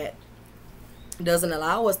world that doesn't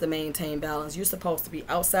allow us to maintain balance. You're supposed to be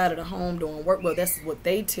outside of the home doing work. Well, that's what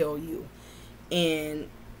they tell you. And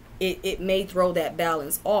it may throw that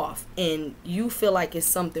balance off. And you feel like it's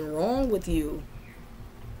something wrong with you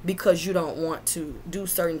because you don't want to do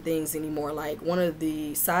certain things anymore. Like one of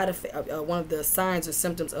the one of the signs or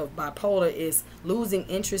symptoms of bipolar is losing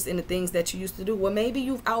interest in the things that you used to do. Well, maybe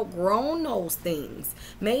you've outgrown those things.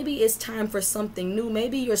 Maybe it's time for something new.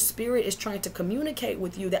 Maybe your spirit is trying to communicate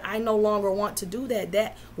with you that I no longer want to do that.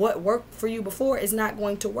 That what worked for you before is not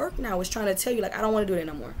going to work now. It's trying to tell you, like, I don't want to do that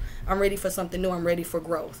no more. I'm ready for something new. I'm ready for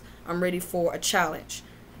growth. I'm ready for a challenge.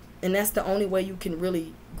 And that's the only way you can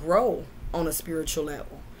really grow on a spiritual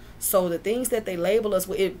level. So the things that they label us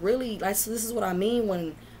with, it really, like, so this is what I mean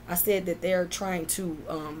when I said that they're trying to,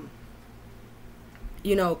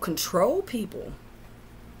 you know, control people.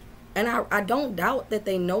 And I don't doubt that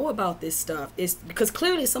they know about this stuff. It's because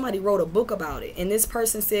clearly somebody wrote a book about it. And this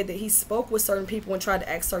person said that he spoke with certain people and tried to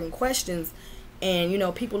ask certain questions. And, you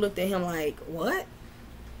know, people looked at him like, what?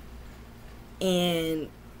 And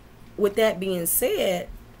with that being said,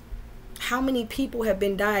 how many people have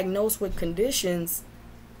been diagnosed with conditions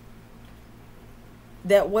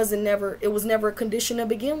that it was never a condition to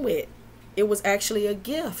begin with? It was actually a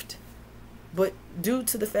gift. But due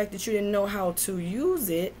to the fact that you didn't know how to use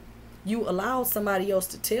it, you allowed somebody else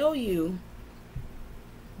to tell you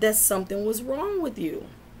that something was wrong with you.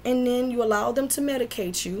 And then you allowed them to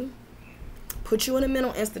medicate you, put you in a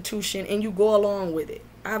mental institution, and you go along with it.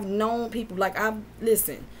 I've known people, like,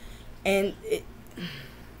 listen, and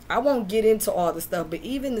I won't get into all the stuff, but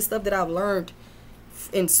even the stuff that I've learned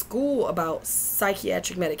in school about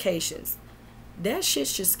psychiatric medications, that shit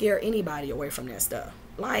should scare anybody away from that stuff.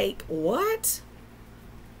 Like, what?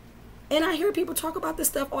 And I hear people talk about this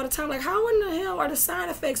stuff all the time. Like, how in the hell are the side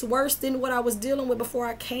effects worse than what I was dealing with before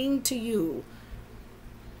I came to you?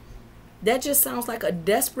 That just sounds like a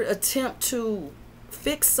desperate attempt to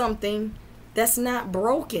fix something that's not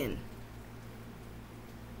broken,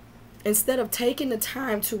 instead of taking the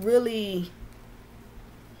time to really,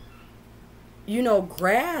 you know,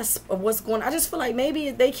 grasp of what's going on. I just feel like maybe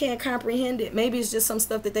they can't comprehend it. Maybe it's just some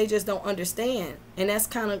stuff that they just don't understand. And that's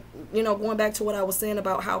kind of, you know, going back to what I was saying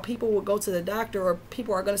about how people will go to the doctor, or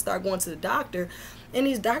people are going to start going to the doctor, and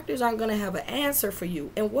these doctors aren't going to have an answer for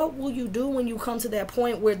you. And what will you do when you come to that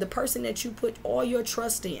point where the person that you put all your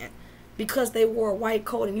trust in, because they wore a white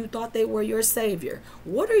coat and you thought they were your savior,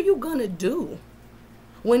 what are you going to do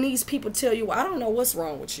when these people tell you, well, I don't know what's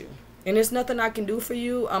wrong with you, and there's nothing I can do for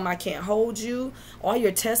you, I can't hold you, all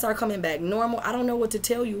your tests are coming back normal, I don't know what to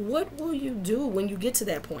tell you? What will you do when you get to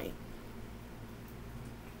that point?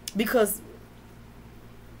 Because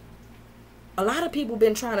a lot of people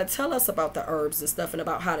been trying to tell us about the herbs and stuff and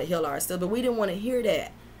about how to heal ourselves, but we didn't want to hear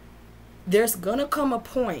that. There's gonna come a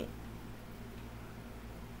point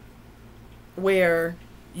where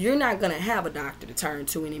you're not going to have a doctor to turn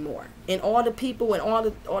to anymore. And all the people and all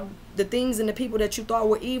the things and the people that you thought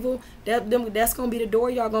were evil, that's going to be the door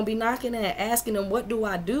y'all going to be knocking at, asking them, what do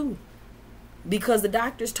I do? Because the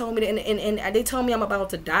doctors told me that, and they told me I'm about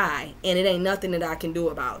to die, and it ain't nothing that I can do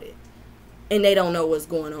about it. And they don't know what's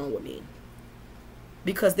going on with me.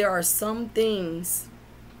 Because there are some things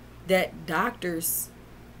that doctors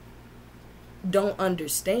don't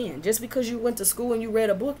understand. Just because you went to school and you read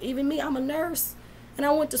a book, even me, I'm a nurse, and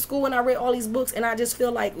I went to school and I read all these books, and I just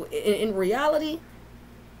feel like in reality,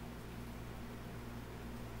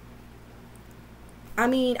 I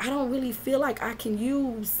mean, I don't really feel like I can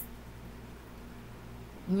use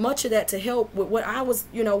much of that to help with what I was,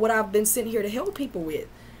 you know, what I've been sitting here to help people with.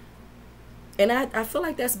 And I feel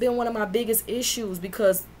like that's been one of my biggest issues,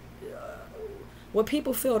 because what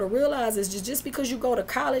people fail to realize is just because you go to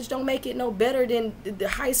college don't make it no better than the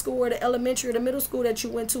high school or the elementary or the middle school that you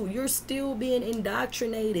went to. You're still being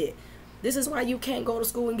indoctrinated. This is why you can't go to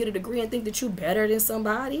school and get a degree and think that you're better than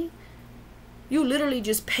somebody. You literally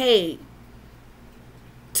just paid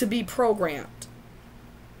to be programmed.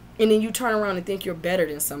 And then you turn around and think you're better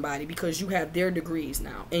than somebody because you have their degrees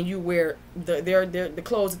now and you wear the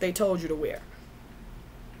clothes that they told you to wear.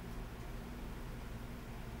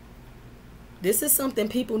 This is something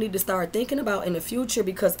people need to start thinking about in the future,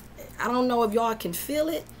 because I don't know if y'all can feel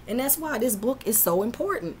it, and that's why this book is so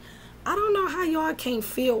important. I don't know how y'all can't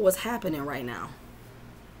feel what's happening right now.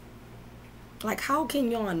 Like, how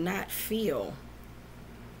can y'all not feel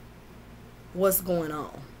what's going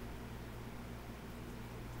on?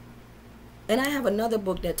 And I have another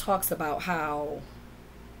book that talks about how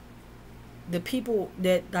the people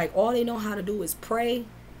that, like, all they know how to do is pray.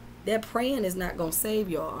 That praying is not going to save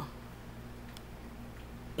y'all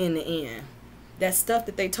in the end. That stuff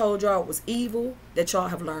that they told y'all was evil, that y'all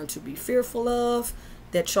have learned to be fearful of,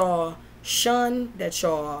 that y'all shun, that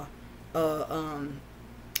y'all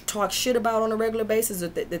talk shit about on a regular basis,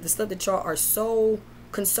 that the stuff that y'all are so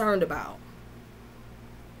concerned about.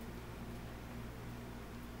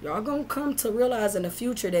 Y'all gonna come to realize in the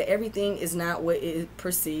future that everything is not what it is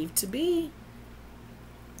perceived to be.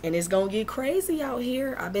 And it's gonna get crazy out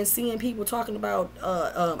here. I've been seeing people talking about,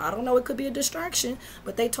 I don't know, it could be a distraction,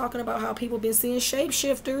 but they talking about how people been seeing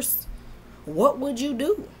shapeshifters. What would you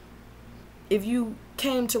do if you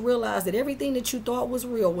came to realize that everything that you thought was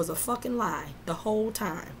real was a fucking lie the whole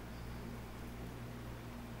time?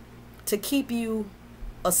 To keep you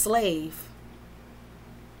a slave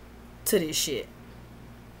to this shit.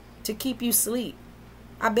 To keep you asleep.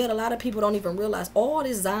 I bet a lot of people don't even realize all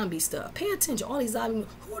this zombie stuff. Pay attention. All these zombies.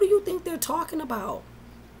 Who do you think they're talking about?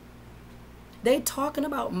 They talking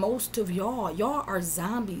about most of y'all. Y'all are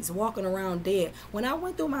zombies walking around dead. When I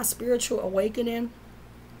went through my spiritual awakening,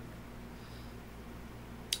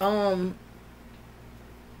 in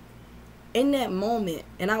that moment,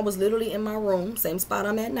 and I was literally in my room, same spot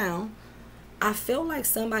I'm at now, I felt like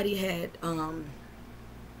somebody had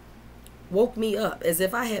woke me up as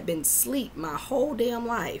if I had been asleep my whole damn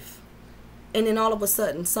life. And then all of a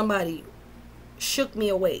sudden, somebody shook me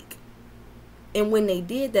awake. And when they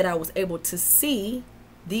did that, I was able to see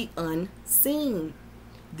the unseen.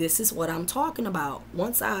 This is what I'm talking about.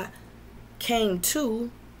 Once I came to,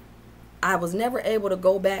 I was never able to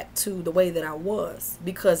go back to the way that I was.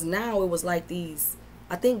 Because now it was like these,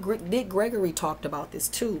 I think Dick Gregory talked about this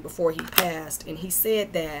too before he passed. And he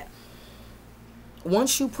said that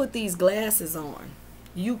once you put these glasses on,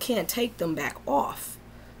 you can't take them back off.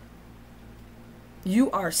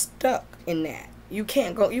 You are stuck in that. You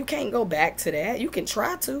can't go back to that. You can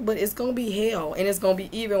try to, but it's going to be hell, and it's going to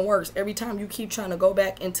be even worse. Every time you keep trying to go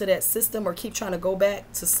back into that system or keep trying to go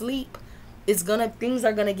back to sleep, things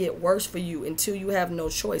are going to get worse for you until you have no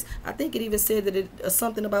choice. I think it even said that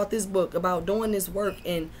something about this book about doing this work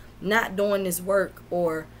and not doing this work,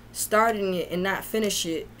 or starting it and not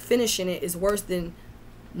finishing it is worse than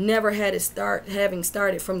never having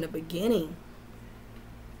started from the beginning.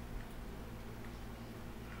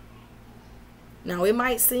 Now, it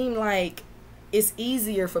might seem like it's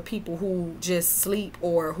easier for people who just sleep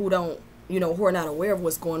or who don't, who are not aware of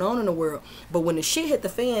what's going on in the world. But when the shit hit the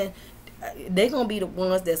fan, they're going to be the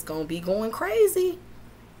ones that's going to be going crazy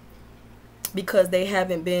because they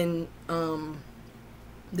haven't been,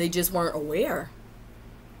 they just weren't aware.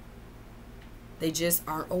 They just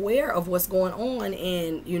aren't aware of what's going on,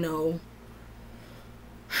 and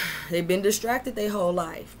they've been distracted their whole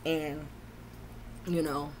life. And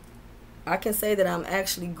I can say that I'm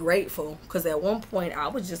actually grateful, because at one point I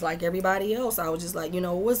was just like everybody else. I was just like,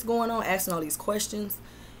 what's going on, asking all these questions.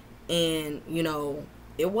 And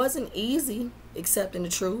it wasn't easy accepting the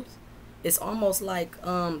truth. It's almost like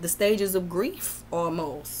the stages of grief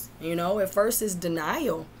almost. At first it's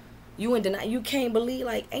denial. You in denial. You can't believe,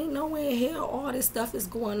 like, ain't no way in hell all this stuff is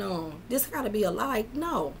going on. This gotta be a lie.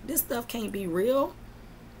 No, this stuff can't be real.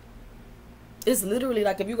 It's literally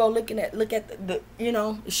like, if you go look at the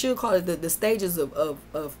it should call it the stages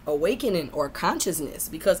of awakening or consciousness,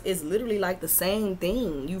 because it's literally like the same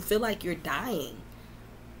thing. You feel like you're dying.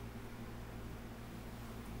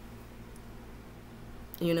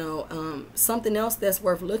 Something else that's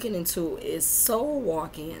worth looking into is soul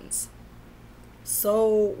walk-ins.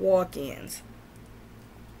 Soul walk-ins.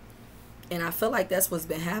 And I feel like that's what's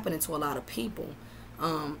been happening to a lot of people.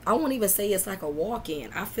 I won't even say it's like a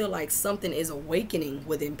walk-in. I feel like something is awakening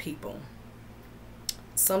within people.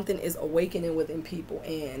 Something is awakening within people.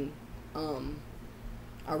 And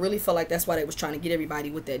I really feel like that's why they was trying to get everybody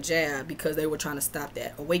with that jab, because they were trying to stop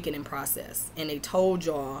that awakening process. And they told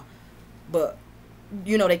y'all, but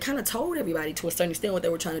they kind of told everybody to a certain extent what they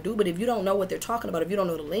were trying to do. But if you don't know what they're talking about, if you don't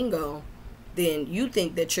know the lingo, then you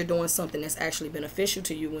think that you're doing something that's actually beneficial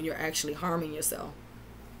to you when you're actually harming yourself.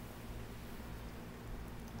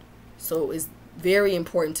 So it's very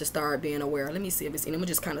important to start being aware. Let me see if it's, I'm gonna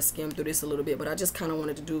just kind of skim through this a little bit, but I just kind of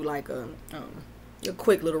wanted to do like a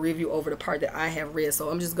quick little review over the part that I have read. So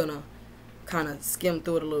I'm just gonna kind of skim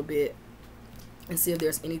through it a little bit. and see if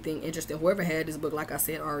there's anything interesting. Whoever had this book, like I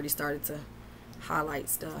said, already started to highlight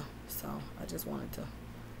stuff. So I just wanted to,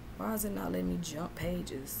 why is it not letting me jump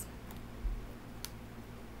pages?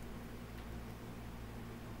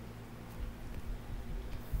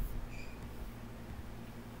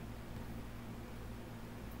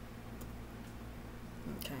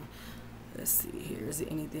 Okay, let's see here. Is there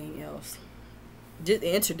anything else? Just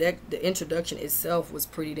the introduction itself was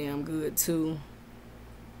pretty damn good too.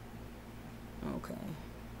 Okay.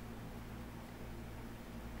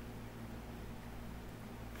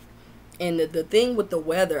 And the thing with the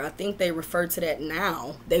weather, I think they refer to that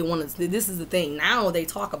now. They want to. This is the thing. Now they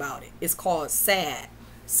talk about it. It's called SAD,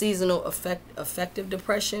 seasonal affective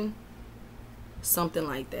depression, something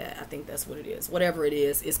like that. I think that's what it is. Whatever it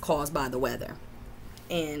is, it's caused by the weather.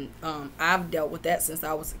 And I've dealt with that since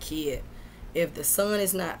I was a kid. If the sun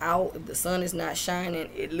is not out, if the sun is not shining,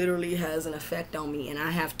 it literally has an effect on me, and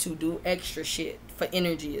I have to do extra shit for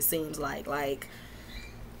energy. It seems like,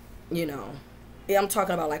 you know. I'm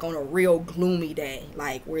talking about like on a real gloomy day,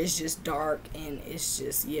 like where it's just dark and it's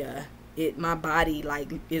just, yeah, my body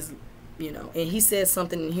like is, you know. And he says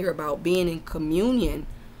something in here about being in communion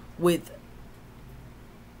with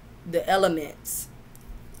the elements.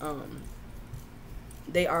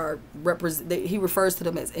 They are he refers to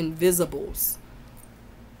them as invisibles,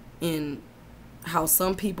 in how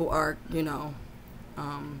some people are, you know,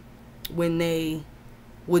 when they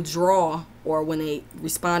withdraw or when they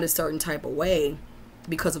respond a certain type of way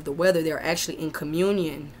because of the weather, they're actually in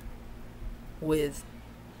communion with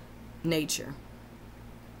nature.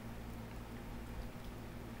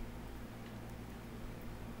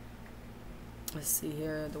 Let's see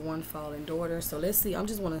here, the one fallen daughter. So let's see, I'm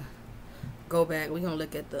just want to go back. We're going to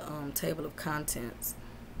look at the table of contents.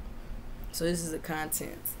 So this is the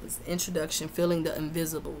contents. It's introduction, feeling the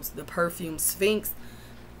invisibles, the perfume, Sphinx.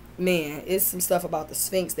 Man, it's some stuff about the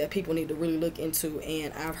Sphinx that people need to really look into.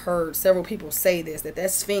 And I've heard several people say this,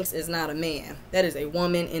 that Sphinx is not a man. That is a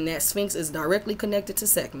woman, and that Sphinx is directly connected to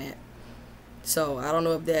Sekhmet. So I don't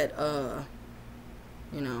know if that,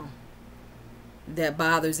 you know, that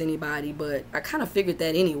bothers anybody, but I kind of figured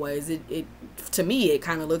that anyways. It to me, it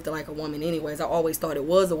kind of looked like a woman anyways. I always thought it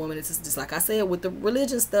was a woman. It's just like I said with the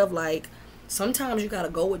religion stuff, like sometimes you got to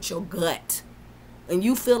go with your gut. And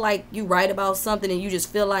you feel like you right about something and you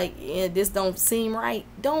just feel like, yeah, this don't seem right.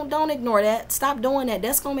 Don't ignore that. Stop doing that.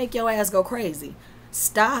 That's going to make your ass go crazy.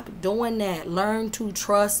 Stop doing that. Learn to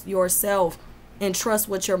trust yourself and trust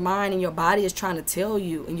what your mind and your body is trying to tell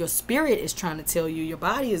you, and your spirit is trying to tell you. Your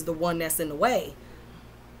body is the one that's in the way.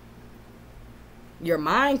 Your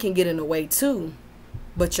mind can get in the way too,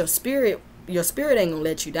 but your spirit ain't going to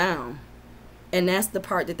let you down. And that's the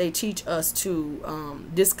part that they teach us to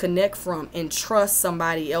disconnect from and trust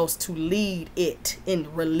somebody else to lead it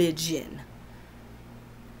in religion.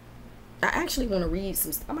 I actually want to read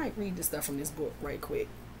I might read this stuff from this book right quick.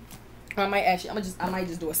 I might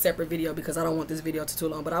just do a separate video because I don't want this video to too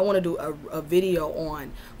long. But I want to do a video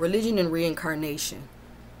on religion and reincarnation,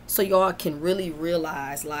 so y'all can really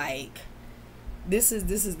realize like this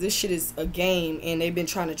shit is a game, and they've been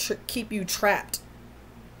trying to keep you trapped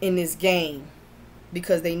in this game.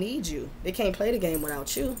 Because they need you. They can't play the game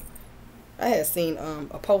without you. I had seen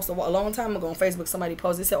a post a long time ago on Facebook. Somebody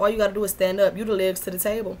posted. They said, all you got to do is stand up. You the legs to the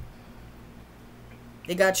table.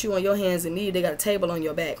 They got you on your hands and knees. They got a table on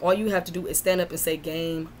your back. All you have to do is stand up and say,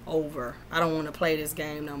 game over. I don't want to play this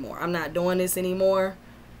game no more. I'm not doing this anymore.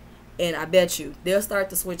 And I bet you they'll start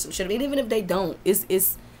to switch some shit. And even if they don't,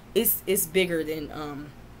 it's bigger than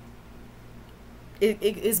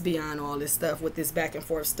It's beyond all this stuff with this back and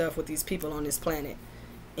forth stuff with these people on this planet.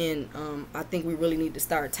 And I think we really need to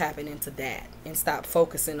start tapping into that and stop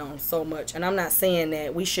focusing on so much. And I'm not saying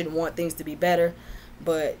that we shouldn't want things to be better,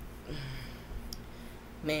 but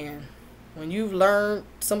man, when you've learned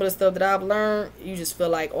some of the stuff that I've learned, you just feel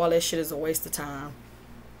like all that shit is a waste of time.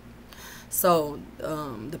 So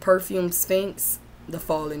the perfume, Sphinx, the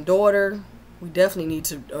fallen daughter, we definitely need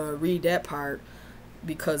to read that part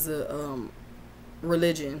because of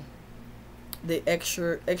religion, the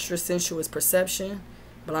extra sensuous perception,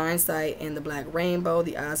 blind sight, and the black rainbow,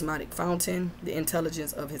 the osmotic fountain, the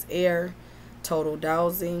intelligence of his air, total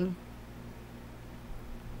dowsing,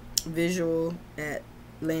 visual at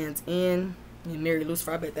Land's End, and Mary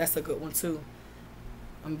Lucifer. I bet that's a good one too.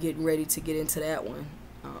 I'm getting ready to get into that one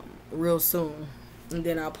real soon, and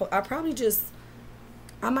then I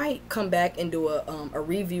might come back and do a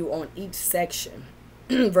review on each section.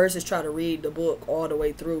 versus try to read the book all the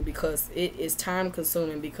way through, because it is time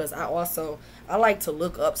consuming. Because I like to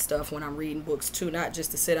look up stuff when I'm reading books too, not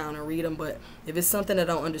just to sit down and read them, but if it's something I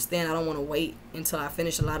don't understand, I don't want to wait until I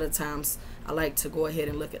finish. A lot of times I like to go ahead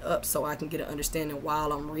and look it up so I can get an understanding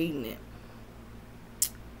while I'm reading it.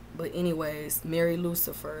 But anyways, Mary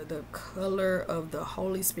Lucifer, the color of the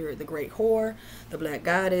Holy Spirit, the great whore, the black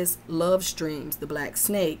goddess, love streams, the black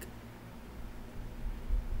snake,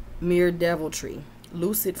 mere deviltry,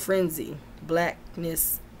 lucid frenzy,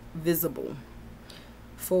 blackness visible.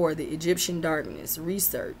 4, the Egyptian darkness,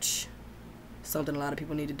 research, something a lot of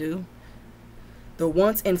people need to do. The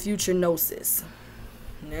once and future gnosis.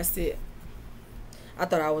 And that's it. I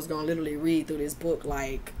thought I was going to literally read through this book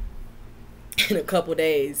like in a couple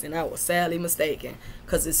days, and I was sadly mistaken,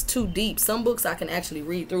 because it's too deep. Some books I can actually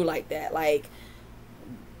read through like that. Like,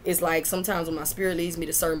 it's like sometimes when my spirit leads me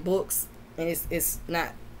to certain books, and it's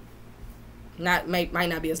might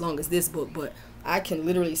not be as long as this book, but I can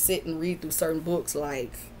literally sit and read through certain books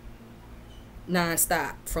like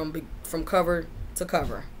non-stop from cover to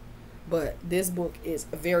cover. But this book is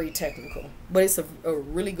very technical, but it's a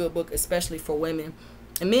really good book, especially for women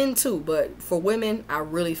and men too. But for women, I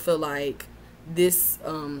really feel like this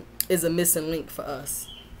is a missing link for us.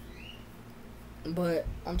 But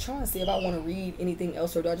I'm trying to see if I want to read anything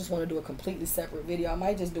else, or do I just want to do a completely separate video. I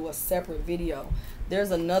might just do a separate video.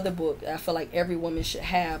 There's another book that I feel like every woman should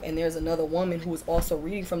have, and there's another woman who is also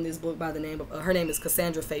reading from this book by the name of her name is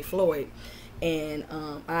Cassandra Faye Floyd. And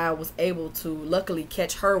I was able to luckily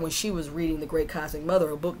catch her when she was reading The Great Cosmic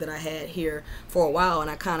Mother, a book that I had here for a while,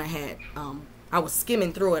 and I kind of had I was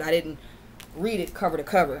skimming through it. I didn't read it cover to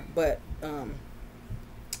cover, but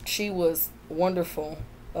she was wonderful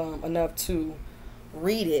enough to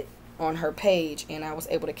read it on her page, and I was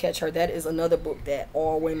able to catch her. That is another book that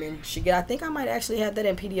all women should get. I think I might actually have that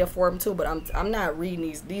in PDF form too, but I'm not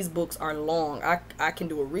reading these books are long. I can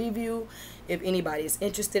do a review if anybody is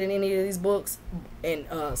interested in any of these books and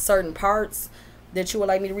certain parts that you would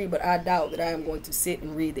like me to read, but I doubt that I am going to sit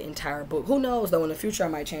and read the entire book. Who knows though, in the future I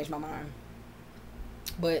might change my mind.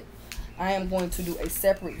 But I am going to do a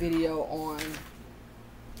separate video on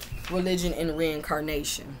religion and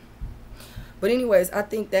reincarnation. But anyways, I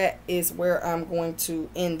think that is where I'm going to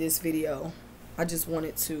end this video. I just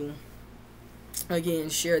wanted to,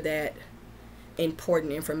 again, share that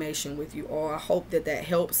important information with you all. I hope that that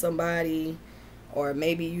helps somebody, or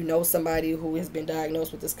maybe you know somebody who has been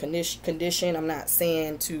diagnosed with this condition. I'm not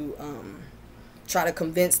saying to try to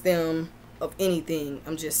convince them of anything.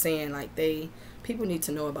 I'm just saying, like, people need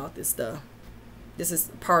to know about this stuff. This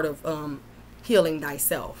is part of healing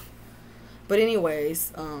thyself. But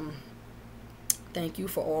anyways, thank you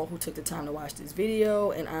for all who took the time to watch this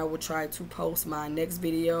video, and I will try to post my next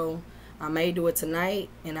video. I may do it tonight,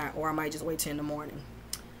 or I might just wait till in the morning.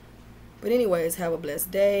 But anyways, have a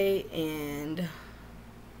blessed day, and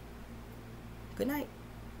good night.